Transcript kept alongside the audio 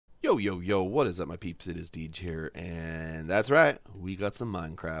Yo, yo, yo, what is up, my peeps? It is Deej here, and that's right, we got some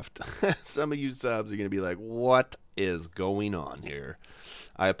Minecraft. Some of you subs are going to be like, what is going on here?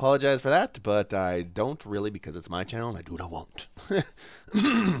 I apologize for that, but I don't really because it's my channel and I do what I want.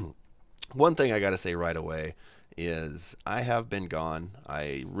 One thing I got to say right away is I have been gone.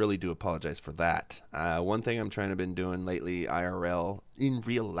 I really do apologize for that. One thing I'm trying to been doing lately, IRL, in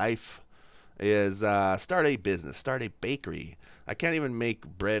real life, is start a business, start a bakery. I can't even make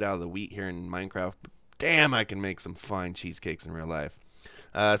bread out of the wheat here in Minecraft, but damn, I can make some fine cheesecakes in real life.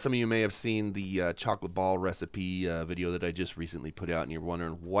 Some of you may have seen the chocolate ball recipe video that I just recently put out, and you're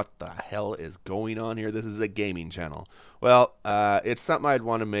wondering what the hell is going on here. This is a gaming channel. Well, it's something I'd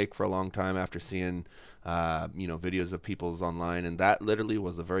want to make for a long time after seeing videos of people's online, and that literally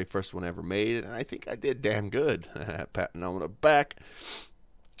was the very first one I ever made, and I think I did damn good. Patting on the back.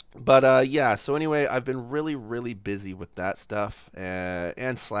 But yeah, so anyway, I've been really busy with that stuff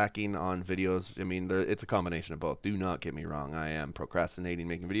and slacking on videos. I mean, it's a combination of both. Do not get me wrong. I am procrastinating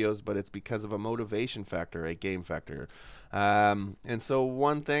making videos, but it's because of a motivation factor, a game factor. And so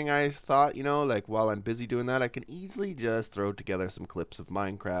one thing I thought, like while I'm busy doing that, I can easily just throw together some clips of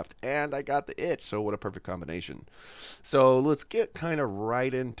Minecraft, and I got the itch. So what a perfect combination. So let's get kind of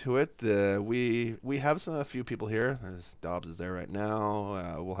right into it. We have a few people here. There's Dobbs is there right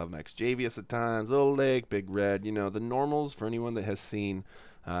now. We'll have Maxjayvious at times. Little Lake, Big Red. The normals for anyone that has seen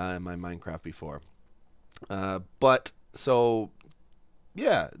my Minecraft before. But so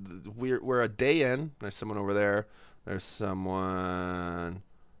yeah, we're a day in. There's someone over there. There's someone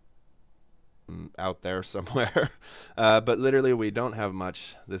out there somewhere. But literally we don't have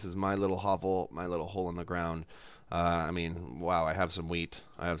much. This is my little hovel, my little hole in the ground. I mean, wow, I have some wheat.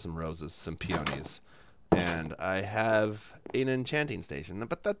 I have some roses, some peonies. And I have an enchanting station.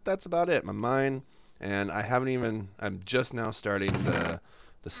 But that's about it. My mine. And I haven't even, I'm just now starting the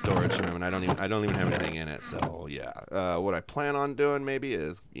storage room, and I don't even have anything in it. So yeah, what I plan on doing maybe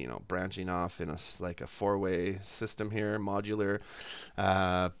is branching off in like a four-way system here, modular.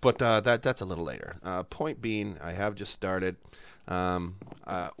 But that's a little later. Point being, I have just started.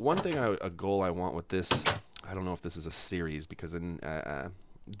 One thing, a goal I want with this, I don't know if this is a series because in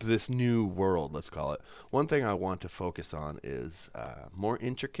this new world, let's call it, one thing I want to focus on is more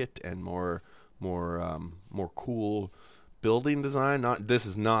intricate and more cool building design. This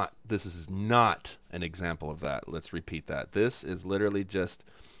is not an example of that. Let's repeat that. This is literally just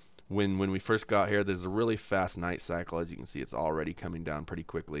when we first got here. There's a really fast night cycle. As you can see, it's already coming down pretty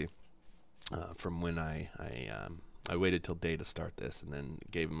quickly from when I waited till day to start this, and then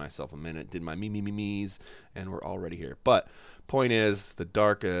gave myself a minute, did my me's, and we're already here. But point is, the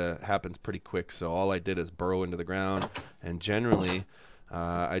dark happens pretty quick, so all I did is burrow into the ground, and generally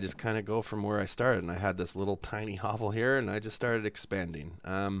I just kind of go from where I started, and I had this little tiny hovel here, and I just started expanding.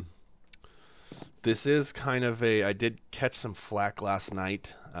 This is kind of I did catch some flack last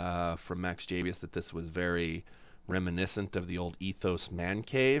night from Maxjayvious that this was very reminiscent of the old Ethos man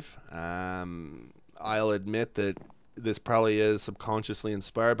cave. I'll admit that this probably is subconsciously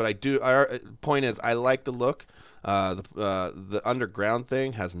inspired, but point is, I like the look. The underground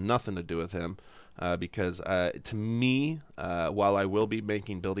thing has nothing to do with him. Because to me, while I will be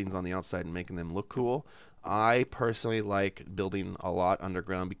making buildings on the outside and making them look cool, I personally like building a lot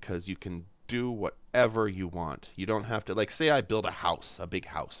underground because you can do whatever you want. You don't have to, like, say I build a house, a big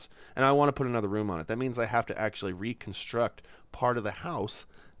house, and I want to put another room on it. That means I have to actually reconstruct part of the house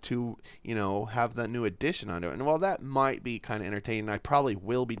to have that new addition onto it. And while that might be kind of entertaining, I probably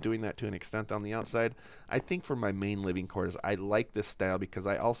will be doing that to an extent on the outside. I think for my main living quarters, I like this style because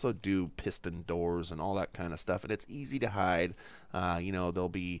I also do piston doors and all that kind of stuff, and it's easy to hide. There'll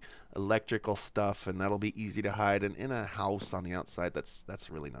be electrical stuff, and that'll be easy to hide. And in a house on the outside, that's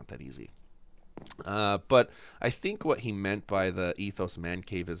really not that easy. But I think what he meant by the Ethos man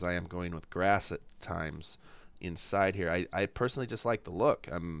cave is I am going with grass at times inside here. I personally just like the look.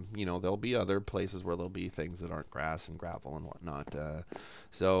 There'll be other places where there'll be things that aren't grass and gravel and whatnot.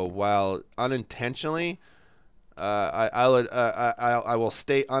 So while unintentionally, I will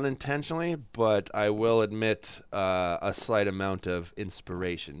state unintentionally, but I will admit a slight amount of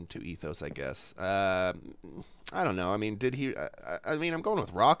inspiration to Ethos, I guess. I don't know. I mean, did he? I mean, I'm going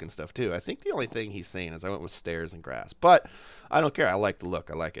with rock and stuff too. I think the only thing he's saying is I went with stairs and grass, but I don't care. I like the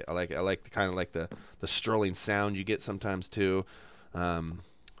look. I like it. I like the kind of like the strolling sound you get sometimes too.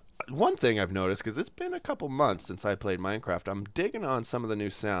 One thing I've noticed, because it's been a couple months since I played Minecraft, I'm digging on some of the new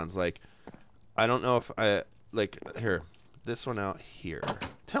sounds. Like, I don't know if like here, this one out here.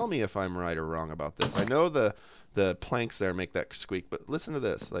 Tell me if I'm right or wrong about this. I know the planks there make that squeak, but listen to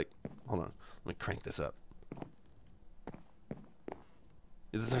this. Like, hold on, let me crank this up.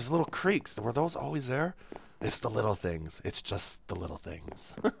 There's little creeks. Were those always there? It's the little things. It's just the little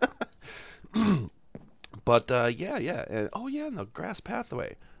things. But yeah. And, oh yeah, and the grass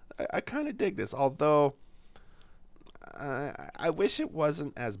pathway. I kind of dig this, although I wish it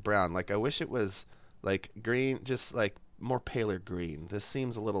wasn't as brown. Like I wish it was like green, just like more paler green. This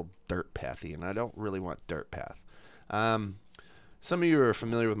seems a little dirt pathy, and I don't really want dirt path. Some of you are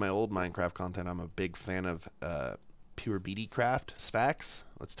familiar with my old Minecraft content. I'm a big fan of CheeseBurger Craft, Sfax.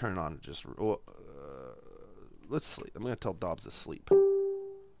 Let's turn it on. Just let's sleep. I'm gonna tell Dobbs to sleep.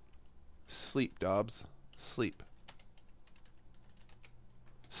 Sleep, Dobbs. Sleep.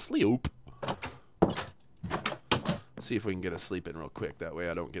 Sleep. See if we can get a sleep in real quick. That way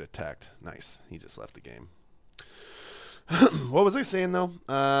I don't get attacked. Nice. He just left the game. What was I saying though?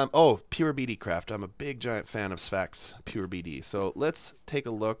 Oh, CheeseBurger Craft. I'm a big giant fan of Sfax CheeseBurger. So let's take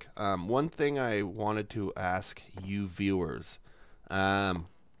a look. One thing I wanted to ask you viewers. Again,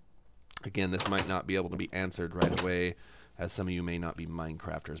 this might not be able to be answered right away, as some of you may not be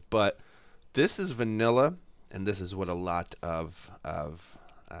Minecrafters. But this is vanilla, and this is what a lot of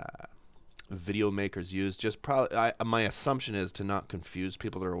video makers use. Just probably, my assumption is to not confuse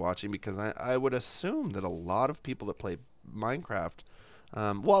people that are watching, because I would assume that a lot of people that play Minecraft,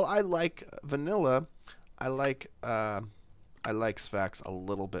 while I like vanilla, I like Sfax a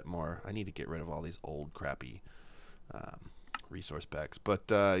little bit more. I need to get rid of all these old crappy resource packs, but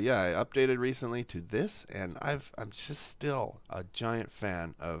yeah, I updated recently to this, and I'm just still a giant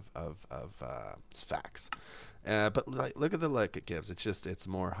fan of Sfax. But like, look at the look it gives. It's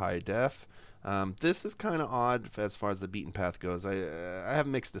more high def. This is kind of odd as far as the beaten path goes. I have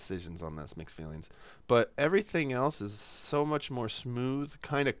mixed decisions on this, mixed feelings. But everything else is so much more smooth,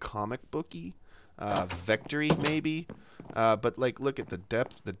 kind of comic booky, vectory maybe. But like, look at the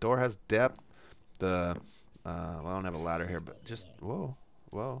depth. The door has depth. Well, I don't have a ladder here, but just whoa.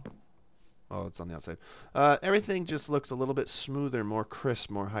 Oh, it's on the outside. Everything just looks a little bit smoother, more crisp,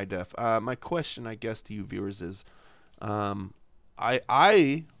 more high def. My question, I guess, to you viewers is,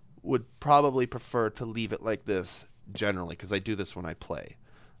 I would probably prefer to leave it like this generally, because I do this when I play.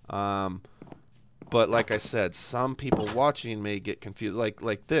 But like I said, some people watching may get confused.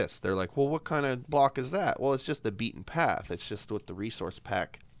 Like this, they're like, well, what kind of block is that? Well, it's just the beaten path. It's just what the resource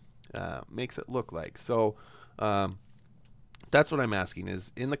pack makes it look like. So that's what I'm asking,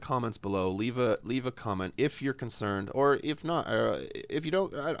 is in the comments below, leave a comment if you're concerned, or if not, if you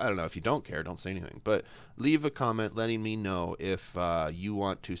don't, I don't know, if you don't care, don't say anything, but leave a comment letting me know if you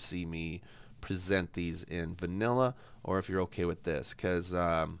want to see me present these in vanilla, or if you're okay with this, because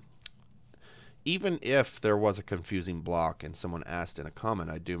even if there was a confusing block and someone asked in a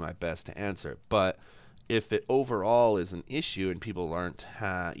comment, I'd do my best to answer it. But if it overall is an issue and people aren't,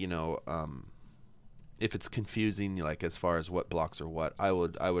 if it's confusing, like as far as what blocks are what, I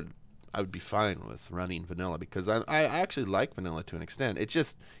would be fine with running vanilla, because I actually like vanilla to an extent. It's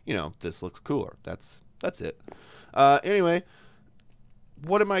just, this looks cooler. That's it. Anyway,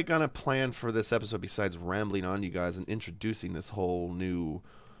 what am I gonna plan for this episode besides rambling on you guys and introducing this whole new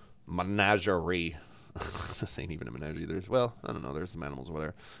menagerie? This ain't even a menagerie. Well, I don't know. There's some animals over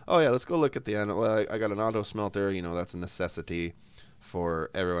there. Oh yeah, let's go look at the animal. Well, I got an auto smelter. That's a necessity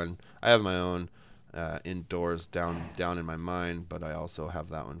for everyone. I have my own indoors down in my mine, but I also have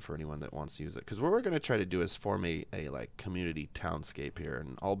that one for anyone that wants to use it, because what we're going to try to do is form a like community townscape here,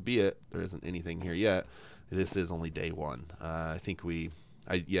 and albeit there isn't anything here yet, this is only day one. I think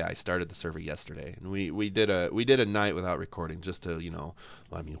I started the server yesterday, and we did a night without recording, just to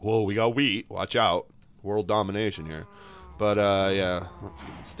whoa, we got wheat, watch out, world domination here. But yeah, let's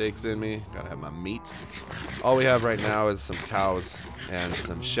get some steaks in me. Gotta have my meats. All we have right now is some cows and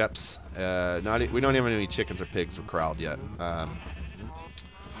some sheeps. We don't even have any chickens or pigs corralled yet.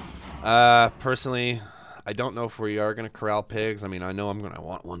 Personally, I don't know if we are gonna corral pigs. I mean, I know I'm gonna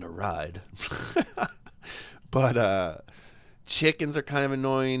want one to ride. But chickens are kind of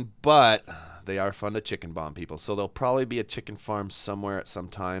annoying, but they are fun to chicken bomb people. So there'll probably be a chicken farm somewhere at some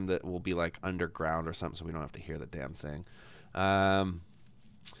time that will be like underground or something, so we don't have to hear the damn thing.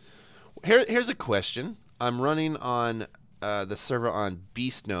 Here's a question. I'm running on the server on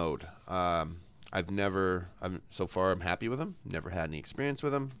Beast Node. So far I'm happy with them. Never had any experience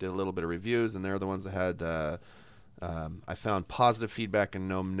with them. Did a little bit of reviews, and they're the ones that had I found positive feedback and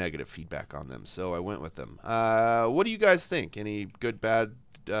no negative feedback on them, so I went with them. What do you guys think? Any good, bad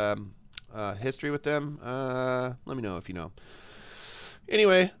history with them? Let me know if you know.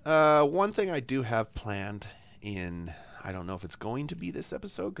 Anyway, one thing I do have planned in, I don't know if it's going to be this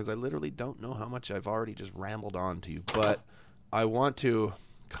episode, because I literally don't know how much I've already just rambled on to you, but I want to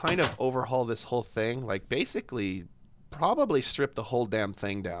kind of overhaul this whole thing, like basically probably strip the whole damn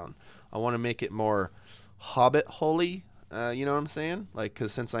thing down. I want to make it more Hobbit holy. You know what I'm saying? Like,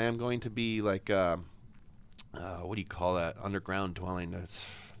 because since I am going to be like, what do you call that? Underground dwelling. That's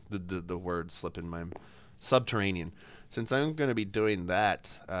the word slipping my subterranean. Since I'm going to be doing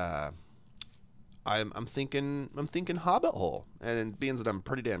that, I'm thinking Hobbit hole, and being that I'm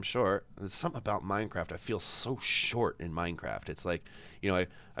pretty damn short, there's something about Minecraft. I feel so short in Minecraft. It's like, you know,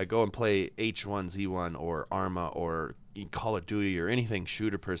 I go and play H1Z1 or Arma or Call of Duty or anything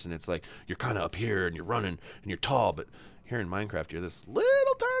shooter person. It's like you're kind of up here and you're running and you're tall, but here in Minecraft you're this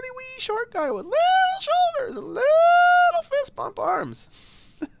little tiny wee short guy with little shoulders and little fist bump arms.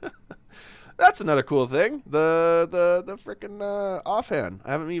 That's another cool thing. The freaking offhand.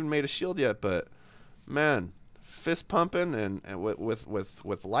 I haven't even made a shield yet, but man, fist pumping and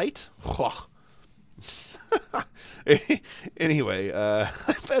with light. Anyway, I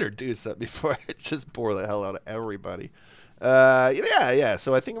better do something before I just bore the hell out of everybody. Yeah.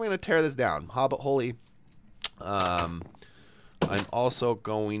 So I think I'm gonna tear this down. Hobbit holy. I'm also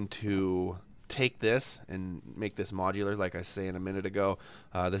going to take this and make this modular, like I say in a minute ago.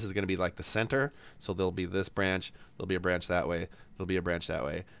 This is going to be like the center, so there'll be this branch, there'll be a branch that way, there'll be a branch that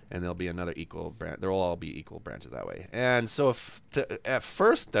way, and there'll be another equal branch. They'll all be equal branches that way. And so at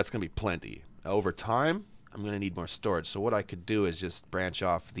first, that's going to be plenty. Over time, I'm going to need more storage. So what I could do is just branch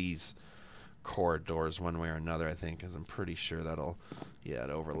off these corridors one way or another, I think, because I'm pretty sure that'll, yeah,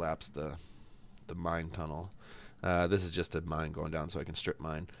 it overlaps the mine tunnel. This is just a mine going down so I can strip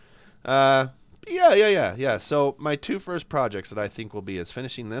mine. Yeah. So my two first projects that I think will be is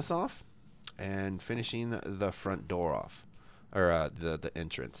finishing this off and finishing the front door off, or the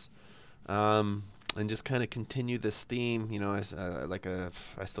entrance, and just kind of continue this theme. You know,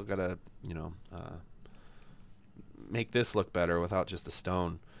 I still gotta, you know, make this look better without just the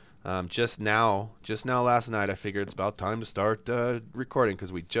stone. Just now last night I figured it's about time to start recording,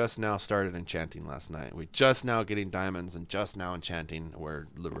 because we just now started enchanting last night. We just now getting diamonds and just now enchanting. We're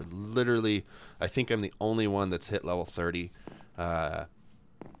literally, I think I'm the only one that's hit level 30.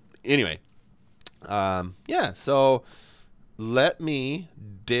 Anyway, yeah, so let me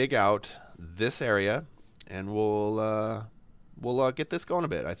dig out this area and we'll get this going a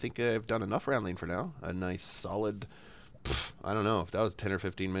bit. I think I've done enough rambling for now. A nice solid, I don't know if that was 10 or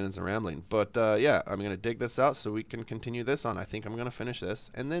 15 minutes of rambling, but yeah, I'm gonna dig this out so we can continue this on. I think I'm gonna finish this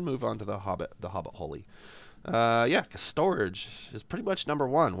and then move on to the Hobbit holy. Yeah, 'cause storage is pretty much number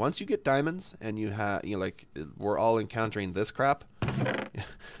one. Once you get diamonds and you have, you know, like we're all encountering this crap,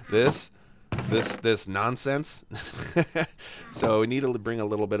 this nonsense. So we need to bring a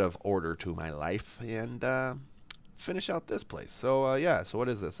little bit of order to my life and finish out this place. So yeah, so what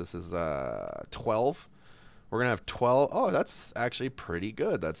is this? This is 12. We're going to have 12. Oh, that's actually pretty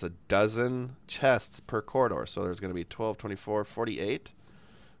good. That's a dozen chests per corridor. So there's going to be 12, 24, 48.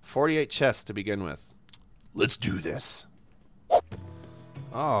 48 chests to begin with. Let's do this.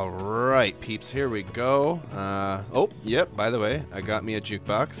 All right, peeps, here we go. Oh, yep, by the way, I got me a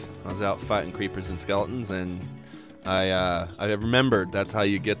jukebox. I was out fighting creepers and skeletons, and I remembered that's how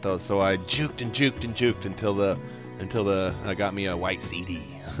you get those. So I juked and juked and juked until I got me a white CD.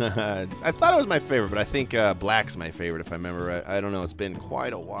 I thought it was my favorite, but I think black's my favorite if I remember right. I don't know. It's been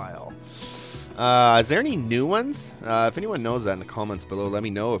quite a while. Is there any new ones? If anyone knows that in the comments below, let me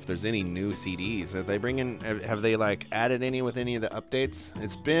know if there's any new CDs. Have they like added any with any of the updates?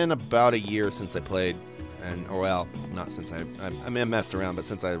 It's been about a year since I played, or well, not since I messed around, but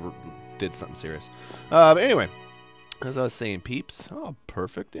since I did something serious. But anyway. As I was saying, peeps. Oh,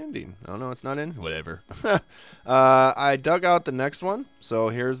 perfect ending. Oh, no, it's not in? Whatever. I dug out the next one. So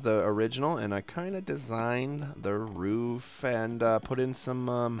here's the original, and I kind of designed the roof and put in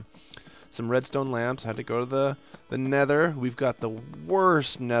some redstone lamps. I had to go to the nether. We've got the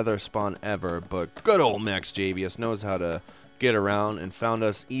worst nether spawn ever, but good old Maxjayvious knows how to get around and found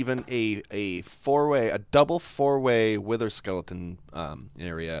us even a double four-way wither skeleton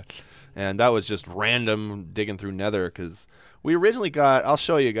area. And that was just random digging through nether, because we originally got, I'll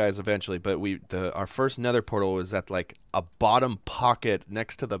show you guys eventually, but our first nether portal was at like a bottom pocket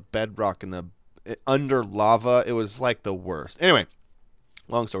next to the bedrock under lava. It was like the worst. Anyway,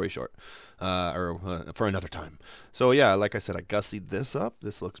 long story short, for another time. So yeah, like I said, I gussied this up.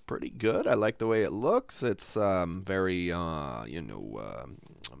 This looks pretty good. I like the way it looks. It's very,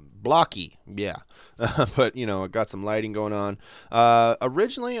 blocky, yeah. But you know, it got some lighting going on.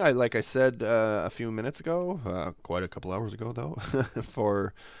 Originally, like I said a few minutes ago, quite a couple hours ago though,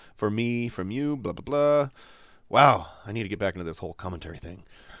 for me, from you, blah blah blah. Wow, I need to get back into this whole commentary thing.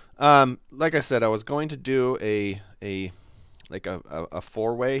 Like I said, I was going to do a like a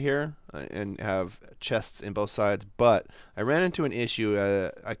four-way here and have chests in both sides. But I ran into an issue.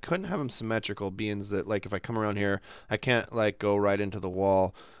 I couldn't have them symmetrical, being that like if I come around here, I can't like go right into the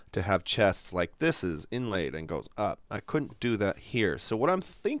wall to have chests like this is inlaid and goes up. I couldn't do that here. So what I'm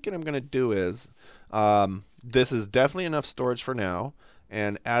thinking I'm going to do is, this is definitely enough storage for now.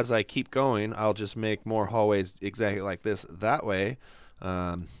 And as I keep going, I'll just make more hallways exactly like this. That way,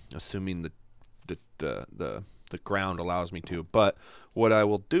 assuming the ground allows me to. But what I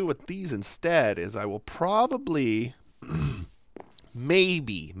will do with these instead is I will probably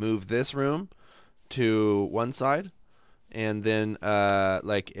maybe move this room to one side, and then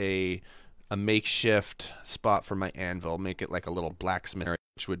like a makeshift spot for my anvil. Make it like a little blacksmith area,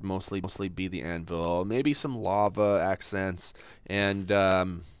 which would mostly be the anvil. Maybe some lava accents, and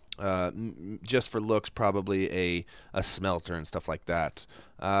just for looks, probably a smelter and stuff like that.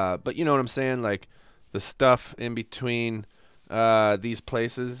 But you know what I'm saying? Like the stuff in between these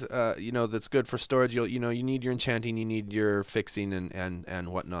places, you know, that's good for storage. You need your enchanting, you need your fixing and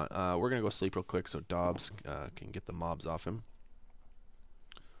whatnot. We're gonna go sleep real quick so Dobbs can get the mobs off him.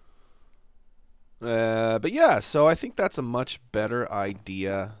 But yeah, so I think that's a much better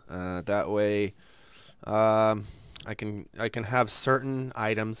idea. That way, I can have certain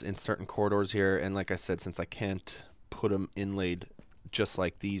items in certain corridors here, and like I said, since I can't put them inlaid just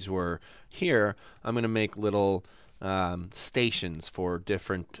like these were here, I'm gonna make little stations for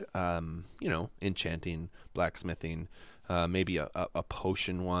different, you know, enchanting, blacksmithing, maybe a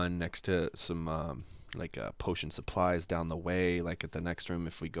potion one next to some like potion supplies down the way, like at the next room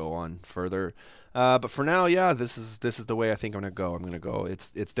if we go on further. But for now, yeah, this is the way I think I'm gonna go.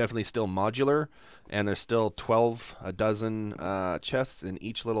 It's definitely still modular, and there's still a dozen chests in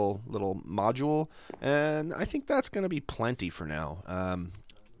each little module, and I think that's gonna be plenty for now.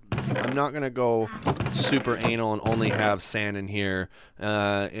 I'm not gonna go super anal and only have sand in here,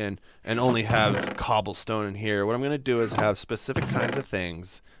 and only have cobblestone in here. What I'm gonna do is have specific kinds of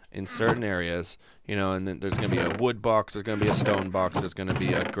things in certain areas, you know, and then there's gonna be a wood box, there's gonna be a stone box, there's gonna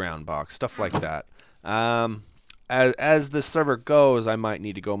be a ground box, stuff like that. As the server goes, I might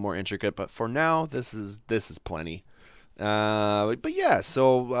need to go more intricate, but for now, this is plenty. But yeah,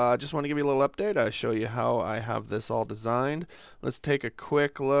 so just want to give you a little update. I show you how I have this all designed. Let's take a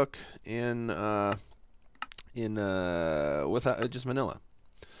quick look in without just vanilla.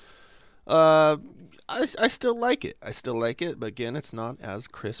 I still like it. But again, it's not as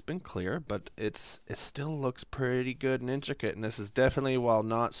crisp and clear, but it still looks pretty good and intricate. And this is definitely, while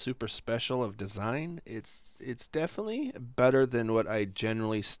not super special of design, it's definitely better than what I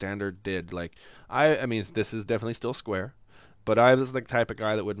generally standard did. Like I mean, this is definitely still square, but I was the type of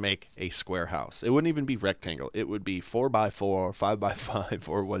guy that would make a square house. It wouldn't even be rectangle. It would be 4x4, 5x5,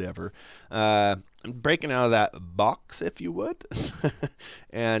 or whatever. Breaking out of that box, if you would,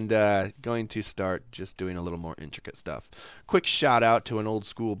 and going to start just doing a little more intricate stuff. Quick shout out to an old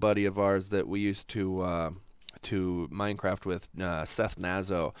school buddy of ours that we used to Minecraft with, Seth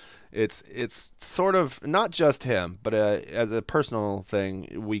Nazo. It's sort of not just him, but as a personal thing,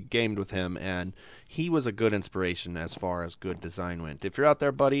 we gamed with him, and he was a good inspiration as far as good design went. If you're out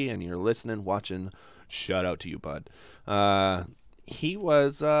there, buddy, and you're listening, watching, shout out to you, bud. He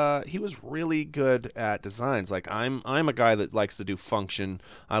was really good at designs. Like I'm a guy that likes to do function.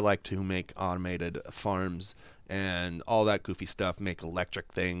 I like to make automated farms and all that goofy stuff, make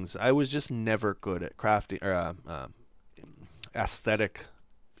electric things. I was just never good at crafting, or aesthetic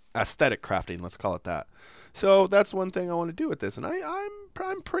crafting, let's call it that. So that's one thing I want to do with this, and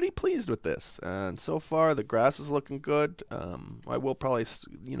I'm pretty pleased with this. And so far, the grass is looking good. I will probably,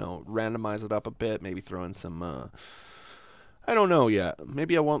 you know, randomize it up a bit, maybe throw in some. I don't know yet.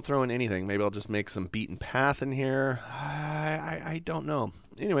 Maybe I won't throw in anything. Maybe I'll just make some beaten path in here. I don't know.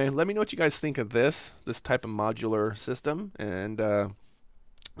 Anyway, let me know what you guys think of this type of modular system. And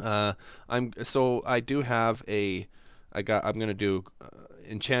I do have I'm gonna do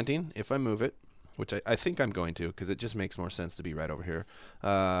enchanting if I move it, which I think I'm going to, because it just makes more sense to be right over here.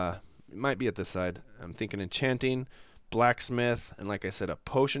 It might be at this side. I'm thinking enchanting, blacksmith, and like I said, a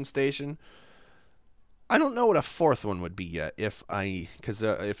potion station. I don't know what a fourth one would be yet, because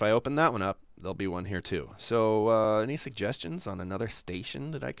if I open that one up, there'll be one here too. So any suggestions on another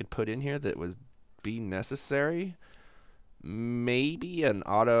station that I could put in here that would be necessary? Maybe an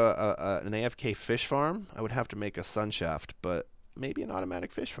AFK fish farm. I would have to make a sun shaft, but maybe an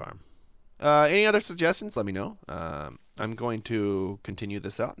automatic fish farm. Any other suggestions? Let me know. I'm going to continue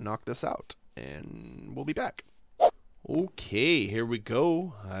this out, knock this out, and we'll be back. Okay, here we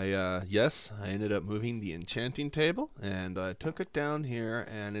go. Yes, I ended up moving the enchanting table, and I took it down here,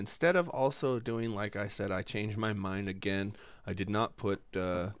 and instead of also doing, like I said, I changed my mind again. I did not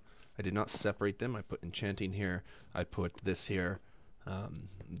separate them. I put enchanting here. I put this here.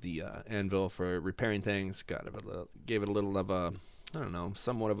 The anvil for repairing things. Gave it a little of a, I don't know,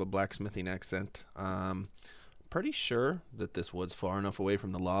 somewhat of a blacksmithing accent. Pretty sure that this wood's far enough away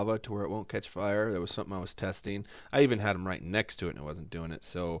from the lava to where it won't catch fire. That was something I was testing. I even had them right next to it and it wasn't doing it.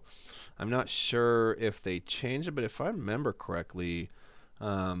 So I'm not sure if they changed it, but if I remember correctly,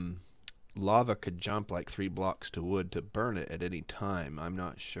 lava could jump like 3 blocks to wood to burn it at any time. I'm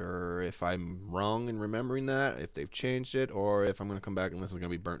not sure if I'm wrong in remembering that, if they've changed it, or if I'm going to come back and this is going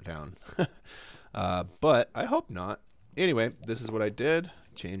to be burnt down. But I hope not. Anyway, this is what I did.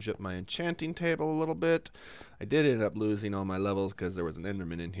 Changed up my enchanting table a little bit. I did end up losing all my levels because there was an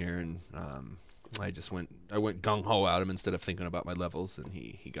Enderman in here, and I went gung-ho at him instead of thinking about my levels, and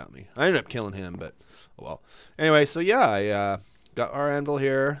he got me. I ended up killing him, but oh well. Anyway, so yeah, I got our anvil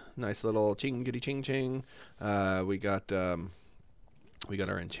here. Nice little ching-giddy-ching-ching. We got our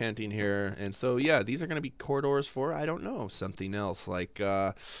enchanting here, and so yeah, these are going to be corridors for, I don't know, something else, like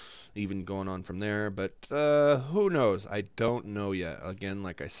even going on from there, but who knows? I don't know yet. Again,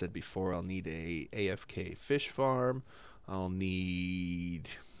 like I said before, I'll need a AFK fish farm. I'll need,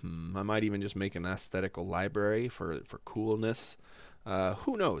 I might even just make an aesthetical library for coolness.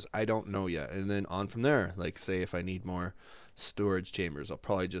 Who knows? I don't know yet. And then on from there, like say if I need more storage chambers, I'll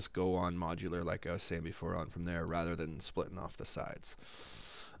probably just go on modular like I was saying before on from there rather than splitting off the sides.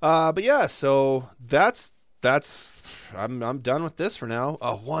 But yeah, so that's I'm done with this for now.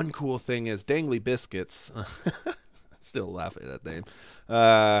 One cool thing is Dangly Biuscuits. Still laughing at that name.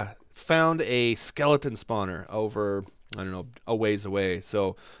 Found a skeleton spawner over, I don't know, a ways away.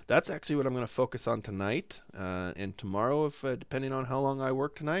 So that's actually what I'm going to focus on tonight and tomorrow, if depending on how long I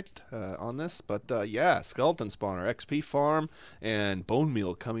work tonight on this. But yeah, skeleton spawner, XP farm, and bone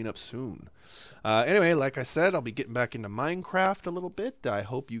meal coming up soon. Anyway, like I said, I'll be getting back into Minecraft a little bit. I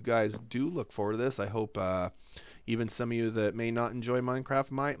hope you guys do look forward to this. I hope even some of you that may not enjoy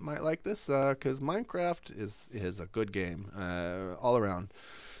Minecraft might like this, because Minecraft is a good game all around.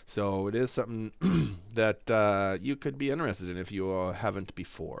 So it is something that you could be interested in if you haven't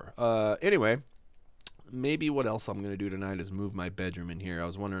before. Anyway, maybe what else I'm going to do tonight is move my bedroom in here. I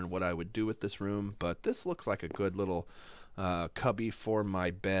was wondering what I would do with this room, but this looks like a good little cubby for my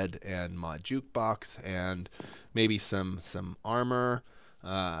bed and my jukebox, and maybe some armor.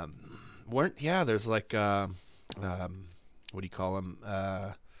 Yeah, there's like what do you call them?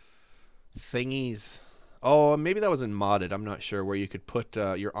 Thingies. Oh, maybe that wasn't modded. I'm not sure, where you could put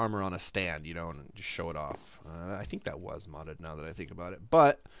your armor on a stand, you know, and just show it off. I think that was modded now that I think about it.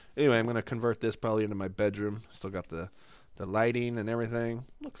 But anyway, I'm going to convert this probably into my bedroom. Still got the lighting and everything.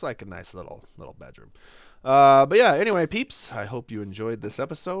 Looks like a nice little bedroom. But yeah, anyway, peeps, I hope you enjoyed this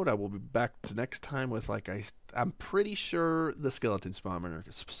episode. I will be back next time with, like, I'm pretty sure the skeleton spawner,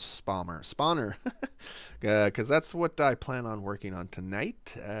 because that's what I plan on working on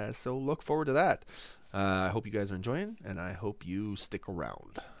tonight. So look forward to that. I hope you guys are enjoying, and I hope you stick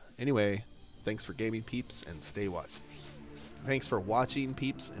around. Anyway, thanks for gaming, peeps, and thanks for watching,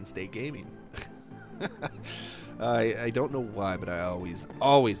 peeps, and stay gaming. I don't know why, but I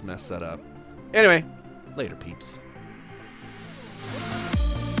always mess that up. Anyway, later, peeps.